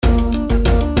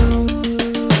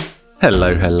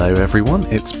Hello everyone.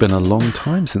 It's been a long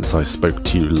time since I spoke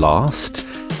to you last.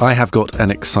 I have got an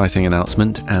exciting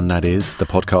announcement, and that is the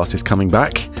podcast is coming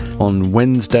back on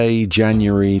Wednesday,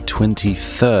 January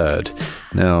 23rd.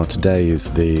 Now, today is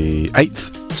the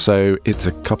 8th, so it's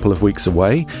a couple of weeks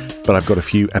away, but I've got a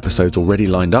few episodes already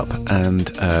lined up, and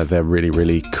they're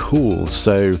really cool.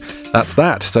 So that's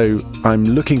that. So I'm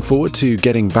looking forward to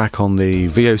getting back on the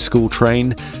VO School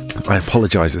train. I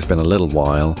apologise, it's been a little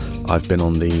while. I've been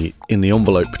on the In the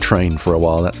Envelope train for a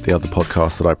while. That's the other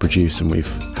podcast that I produce, and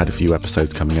we've had a few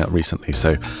episodes coming out recently,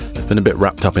 so I've been a bit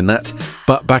wrapped up in that.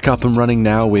 But back up and running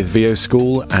now with VO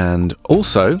School, and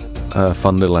also a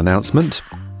fun little announcement.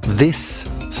 This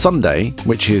Sunday,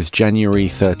 which is January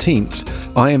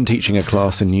 13th, I am teaching a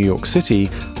class in New York City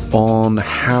on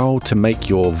how to make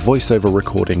your voiceover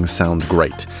recordings sound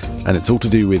great. And it's all to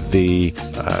do with the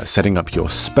setting up your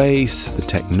space, the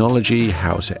technology,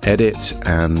 how to edit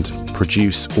and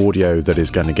produce audio that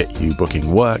is going to get you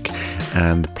booking work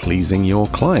and pleasing your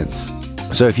clients.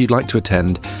 So if you'd like to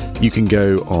attend, you can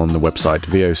go on the website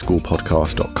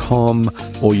voschoolpodcast.com,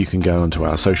 or you can go onto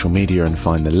our social media and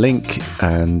find the link,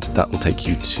 and that will take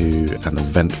you to an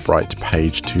Eventbrite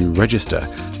page to register.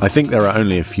 I think there are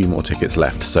only a few more tickets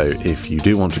left, so if you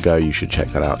do want to go, you should check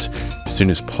that out as soon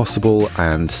as possible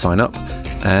and sign up.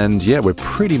 And yeah, we're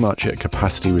pretty much at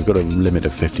capacity. We've got a limit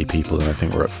of 50 people, and I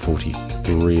think we're at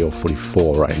 43 or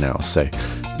 44 right now. So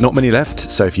not many left.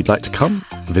 So if you'd like to come,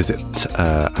 visit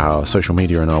our social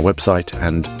media and our website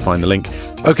and find the link.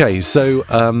 Okay, so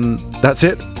that's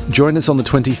it. Join us on the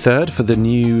 23rd for the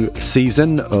new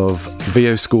season of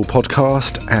VO School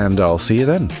Podcast, and I'll see you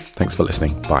then. Thanks for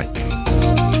listening. Bye.